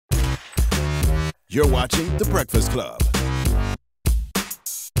You're watching The Breakfast Club.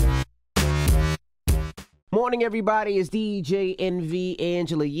 Morning, everybody. It's DJ NV,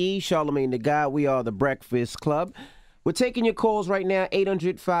 Angela Yee, Charlamagne the God. We are The Breakfast Club. We're taking your calls right now,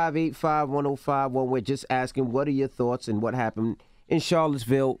 800-585-1051. We're just asking, what are your thoughts and what happened in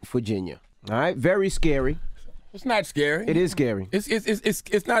Charlottesville, Virginia? All right, very scary. It's not scary. It is scary.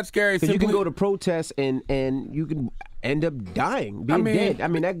 It's not scary. Because you can go to protests and you can end up dying, being dead. I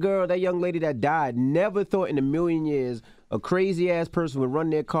mean, that young lady that died, never thought in a million years a crazy-ass person would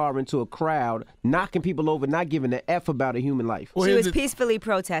run their car into a crowd, knocking people over, not giving an F about a human life. She was peacefully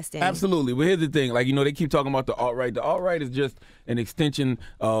protesting. Absolutely. But here's the thing. Like, they keep talking about the alt-right. The alt-right is just an extension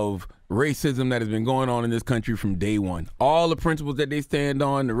of racism that has been going on in this country from day one. All the principles that they stand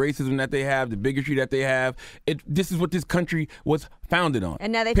on, the racism that they have, the bigotry that they have, this is what this country was founded on.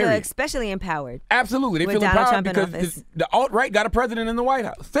 And now they feel especially empowered. Absolutely. They feel empowered because the alt-right got a president in the White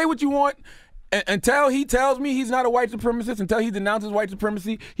House. Say what you want. Until he tells me he's not a white supremacist, until he denounces white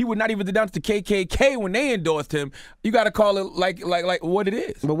supremacy, he would not even denounce the KKK when they endorsed him. You got to call it like what it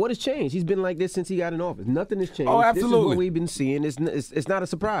is. But what has changed? He's been like this since he got in office. Nothing has changed. Oh, absolutely. This is what we've been seeing. It's not a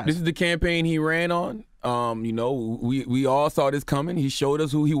surprise. This is the campaign he ran on. We all saw this coming. He showed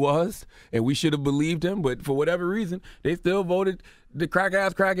us who he was, and we should have believed him. But for whatever reason, they still voted the cracker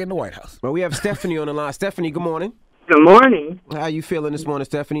in the White House. Well, we have Stephanie on the line. Stephanie, good morning. Good morning. How you feeling this morning,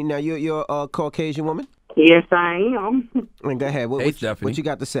 Stephanie? Now, you're a Caucasian woman? Yes, I am. And go ahead. What you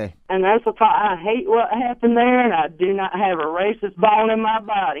got to say? And that's what I hate what happened there, and I do not have a racist bone in my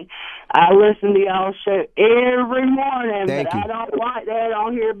body. I listen to y'all's show every morning, but I don't like that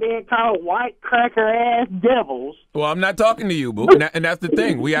on here being called white cracker-ass devils. Well, I'm not talking to you, boo. And that's the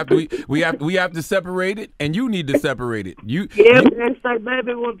thing. We have to separate it, and you need to separate it. And so,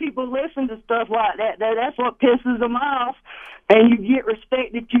 baby, when people listen to stuff like that, that's what pisses them off. And you get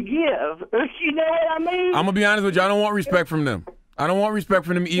respect that you give. You know what I mean? I'm going to be honest with you. I don't want respect from them. I don't want respect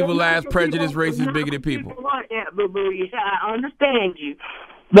from them evil-ass, prejudiced, racist, bigoted people. Like that, boo-boo. I understand you.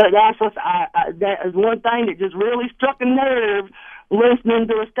 But that's that is one thing that just really struck a nerve listening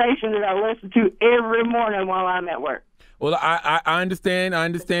to a station that I listen to every morning while I'm at work. Well, I understand. I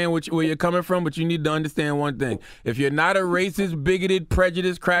understand where you're coming from, but you need to understand one thing. If you're not a racist, bigoted,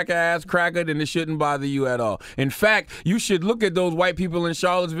 prejudiced, cracker, then it shouldn't bother you at all. In fact, you should look at those white people in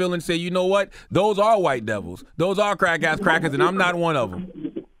Charlottesville and say, you know what? Those are white devils. Those are crackers, and I'm not one of them.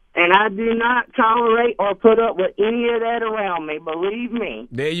 And I do not tolerate or put up with any of that around me. Believe me.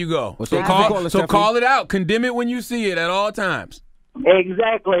 There you go. So call it out. Condemn it when you see it at all times.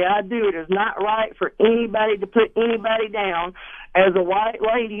 Exactly, I do. It is not right for anybody to put anybody down. As a white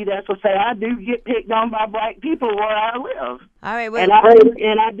lady, that's what I do get picked on by black people where I live. All right, and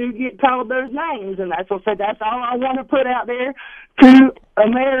I do get called those names, and that's what that's all I want to put out there to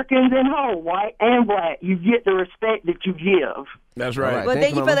Americans in whole, white and black. You get the respect that you give. That's right. Well,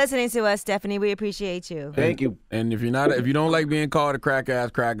 thank you for listening to us, Stephanie. We appreciate you. Thank you. And if you don't like being called a cracker,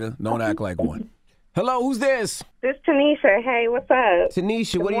 don't act like one. Hello, who's this? This is Tanisha. Hey, what's up?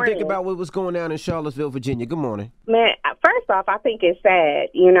 Tanisha, what do you think about what was going on in Charlottesville, Virginia? Good morning. Man, first off, I think it's sad,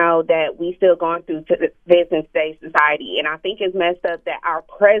 that we still going through this in today's society. And I think it's messed up that our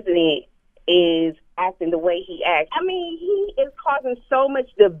president is acting the way he acts. I mean, he is causing so much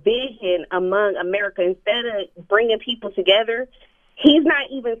division among America. Instead of bringing people together, he's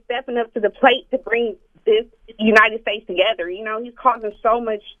not even stepping up to the plate to bring this United States together. He's causing so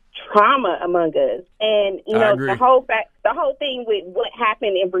much trauma among us. And, the whole thing with what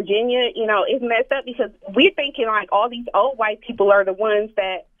happened in Virginia, is messed up because we're thinking like all these old white people are the ones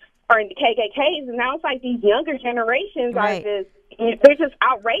that are in the KKKs. And now it's like these younger generations are they're just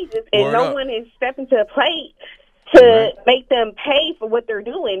outrageous. And no one is stepping to the plate to make them pay for what they're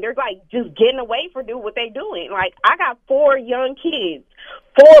doing. They're like just getting away for doing what they're doing. Like, I got 4 young kids,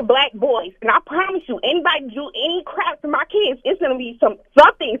 4 black boys, and I promise you, anybody do any crap to my kids, it's going to be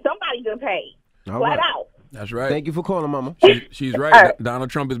something somebody's going to pay. Flat out. That's right. Thank you for calling, Mama. She's right. Donald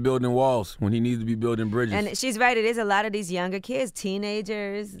Trump is building walls when he needs to be building bridges. And she's right. It is a lot of these younger kids,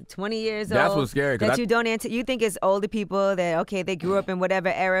 teenagers, 20 years old. That's what's scary. That you think it's older people that, they grew up in whatever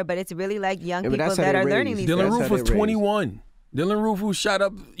era, but it's really like young people that are learning these things. Dylan Roof was 21. Dylan Roof, who shot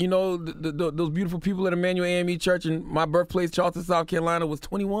up, those beautiful people at Emmanuel AME Church in my birthplace, Charleston, South Carolina, was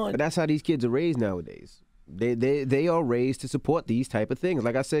 21. But that's how these kids are raised nowadays. They are raised to support these type of things.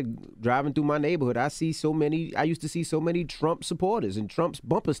 Like I said, driving through my neighborhood, I used to see so many Trump supporters and Trump's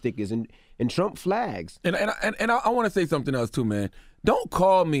bumper stickers and Trump flags. And I want to say something else too, man. Don't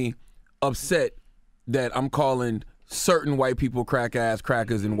call me upset that I'm calling certain white people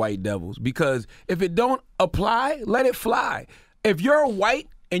crackers and white devils, because if it don't apply, let it fly. If you're white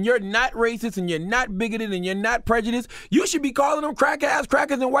and you're not racist and you're not bigoted and you're not prejudiced, you should be calling them crack-ass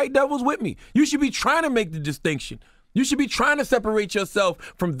crackers and white devils with me. You should be trying to make the distinction. You should be trying to separate yourself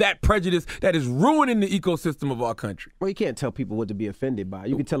from that prejudice that is ruining the ecosystem of our country. Well, you can't tell people what to be offended by.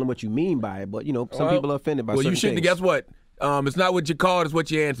 You can tell them what you mean by it, but, you know, some people are offended by certain things. Well, you shouldn't. Guess what? It's not what you call it, it's what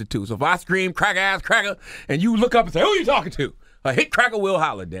you answer to. So if I scream crack-ass cracker and you look up and say, who are you talking to? A hit cracker will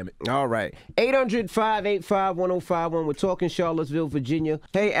holler, damn it. All right. 800-585-1051. We're talking Charlottesville, Virginia.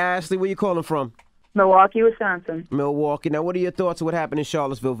 Hey, Ashley, where you calling from? Milwaukee, Wisconsin. Milwaukee. Now, what are your thoughts on what happened in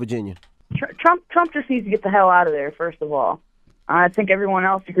Charlottesville, Virginia? Trump just needs to get the hell out of there, first of all. I think everyone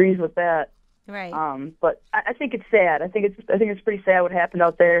else agrees with that. Right. But I think it's sad. I think it's pretty sad what happened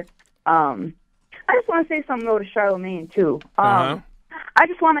out there. I just want to say something though to Charlemagne too. I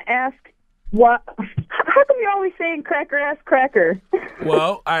just want to ask, how come you're always saying cracker ass cracker?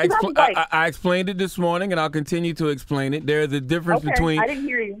 Well, I explained it this morning, and I'll continue to explain it. There's a difference between. I didn't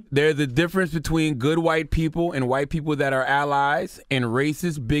hear you. There's a difference between good white people and white people that are allies, and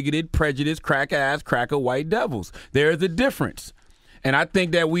racist, bigoted, prejudiced, crack ass, cracker white devils. There's a difference. And I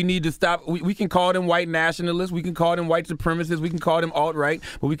think that we need to stop. We can call them white nationalists. We can call them white supremacists. We can call them alt-right.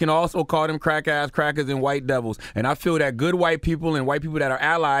 But we can also call them crack-ass crackers and white devils. And I feel that good white people and white people that are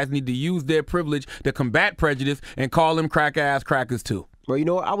allies need to use their privilege to combat prejudice and call them crack-ass crackers too. Well, you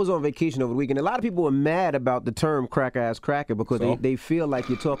know, I was on vacation over the weekend. A lot of people were mad about the term crack-ass cracker because they feel like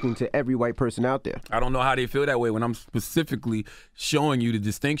you're talking to every white person out there. I don't know how they feel that way when I'm specifically showing you the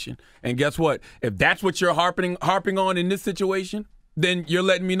distinction. And guess what? If that's what you're harping on in this situation, then you're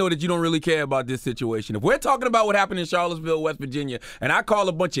letting me know that you don't really care about this situation. If we're talking about what happened in Charlottesville, West Virginia, and I call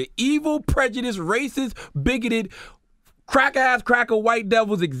a bunch of evil, prejudiced, racist, bigoted, crack-ass cracker white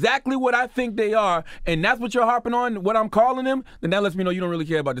devils exactly what I think they are, and that's what you're harping on, what I'm calling them, then that lets me know you don't really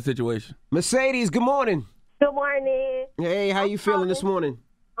care about the situation. Mercedes, good morning. Good morning. Hey, how you feeling this morning?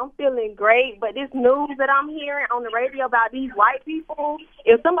 I'm feeling great, but this news that I'm hearing on the radio about these white people,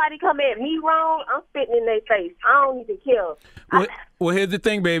 if somebody come at me wrong, I'm spitting in their face. I don't even care. Well, here's the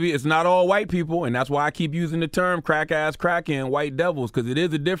thing, baby. It's not all white people, and that's why I keep using the term crack-ass cracker and white devils, because it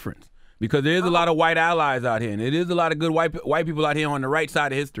is a difference. Because there is a lot of white allies out here, and it is a lot of good white people out here on the right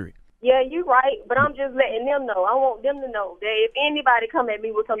side of history. Yeah, you're right, but I'm just letting them know. I want them to know that if anybody come at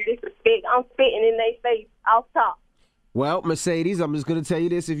me with some disrespect, I'm spitting in their face off top. Well, Mercedes, I'm just going to tell you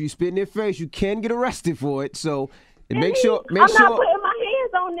this. If you spit in their face, you can get arrested for it. So make sure. I'm not putting my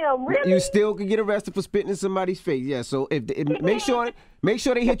hands on them, really. You still can get arrested for spitting in somebody's face. Yeah, so make sure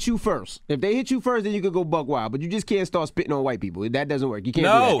they hit you first. If they hit you first, then you can go buck wild. But you just can't start spitting on white people. That doesn't work. You can't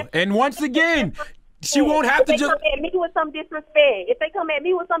do that. And once again, she won't have to just. If they come at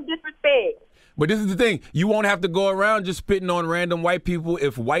me with some disrespect. But this is the thing. You won't have to go around just spitting on random white people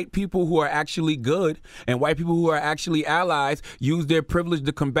if white people who are actually good and white people who are actually allies use their privilege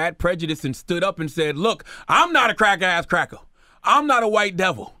to combat prejudice and stood up and said, look, I'm not a crack-ass cracker. I'm not a white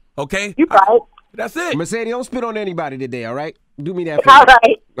devil, okay? You right. That's it. Mercedes, don't spit on anybody today, all right? Do me that favor. All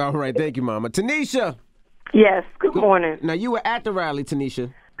right. All right, thank you, Mama. Tanisha. Yes, good morning. Now, you were at the rally,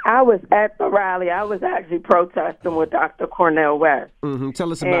 Tanisha. I was at the rally. I was actually protesting with Dr. Cornel West. Mm-hmm.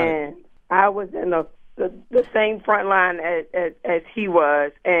 Tell us about it. I was in the same front line as he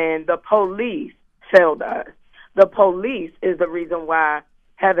was, and the police failed us. The police is the reason why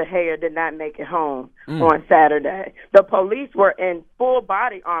Heather Heyer did not make it home on Saturday. The police were in full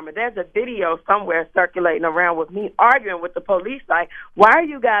body armor. There's a video somewhere circulating around with me arguing with the police, like, why are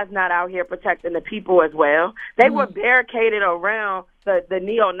you guys not out here protecting the people as well? They were barricaded around the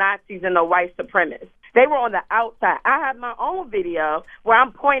neo-Nazis and the white supremacists. They were on the outside. I have my own video where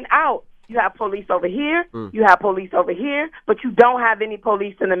I'm pointing out, you have police over here, you have police over here, but you don't have any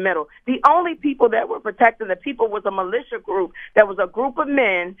police in the middle. The only people that were protecting the people was a militia group. That was a group of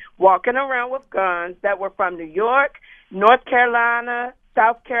men walking around with guns that were from New York, North Carolina,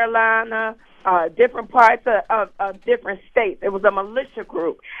 South Carolina, different parts of different states. It was a militia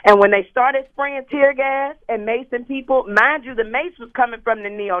group. And when they started spraying tear gas and macing people, mind you, the mace was coming from the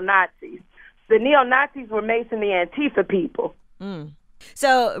neo-Nazis. The neo-Nazis were macing the Antifa people.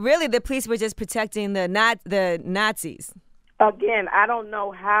 So really, the police were just protecting the Nazis. Again, I don't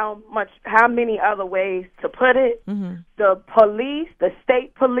know how many other ways to put it. The police, the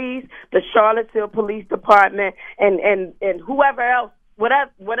state police, the Charlottesville Police Department, and whoever else,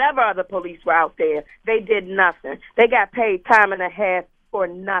 whatever other police were out there, they did nothing. They got paid time and a half for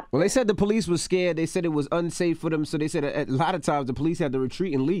nothing. Well, they said the police was scared. They said it was unsafe for them. So they said a lot of times the police had to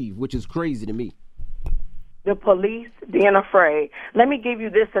retreat and leave, which is crazy to me. The police being afraid. Let me give you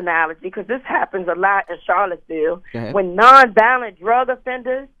this analogy, because this happens a lot in Charlottesville. When nonviolent drug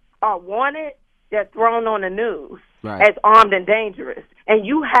offenders are wanted, that's thrown on the news as armed and dangerous. And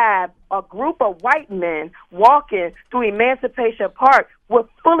you have a group of white men walking through Emancipation Park with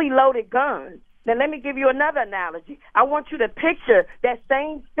fully loaded guns. Now, let me give you another analogy. I want you to picture that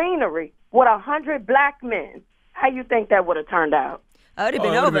same scenery with 100 black men. How you think that would have turned out? Oh, it would have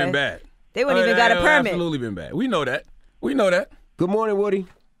been over. It would have been bad. They wouldn't even got a permit. Absolutely been bad. We know that. We know that. Good morning, Woody.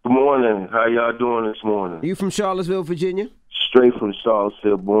 Good morning. How y'all doing this morning? You from Charlottesville, Virginia? Straight from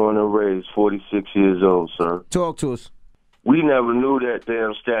Charlottesville, born and raised, 46 years old, sir. Talk to us. We never knew that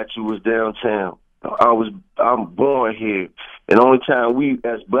damn statue was downtown. I'm born here, and the only time we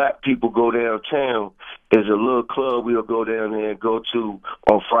as black people go downtown is a little club we'll go down there and go to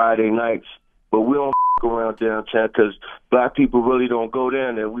on Friday nights. But we don't around downtown because black people really don't go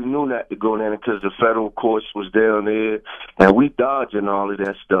down there. We knew not to go down there because the federal courts was down there, and we dodging all of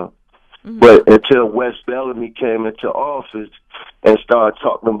that stuff. Mm-hmm. But until West Bellamy came into office and started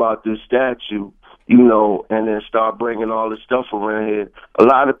talking about this statue, you know, and then start bringing all this stuff around here, a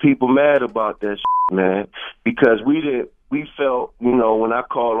lot of people mad about that shit, man, because we felt, you know, when I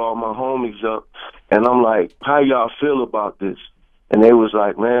called all my homies up and I'm like, how y'all feel about this? And they was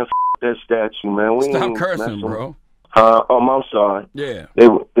like, man, that statue, man. We Stop ain't cursing, bro. I'm sorry. Yeah. They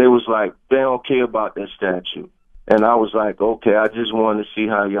was like, they don't care about that statue. And I was like, okay, I just wanted to see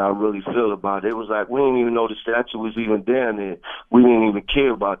how y'all really feel about it. It was like, we didn't even know the statue was even down there. We didn't even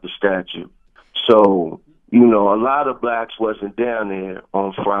care about the statue. So, you know, a lot of blacks wasn't down there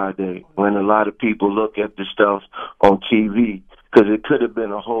on Friday when a lot of people look at the stuff on TV, because it could have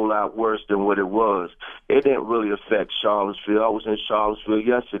been a whole lot worse than what it was. It didn't really affect Charlottesville. I was in Charlottesville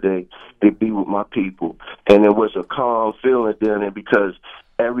yesterday to be with my people, and it was a calm feeling down there because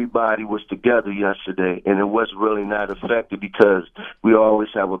everybody was together yesterday, and it was really not affected because we always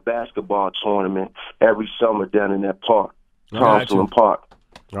have a basketball tournament every summer down in that park, Thompson Park.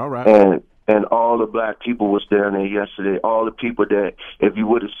 All right. And all the black people was down there yesterday. All the people that, if you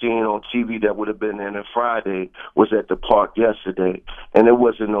would have seen on TV that would have been there on Friday, was at the park yesterday. And there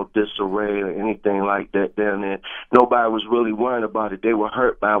wasn't no disarray or anything like that down there. Nobody was really worrying about it. They were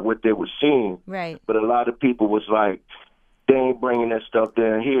hurt by what they were seeing. Right. But a lot of people was like, they ain't bringing that stuff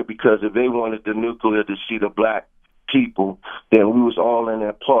down here, because if they wanted the nuclear to see the black people, then we was all in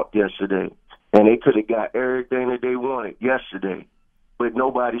that park yesterday. And they could have got everything that they wanted yesterday. But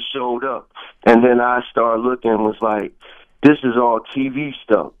nobody showed up. And then I started looking and was like, this is all TV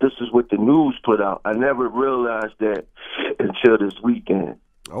stuff. This is what the news put out. I never realized that until this weekend.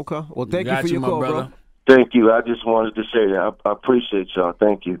 Okay. Well, thank you for your call, brother. bro. Thank you. I just wanted to say that. I appreciate y'all.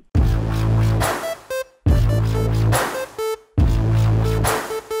 Thank you.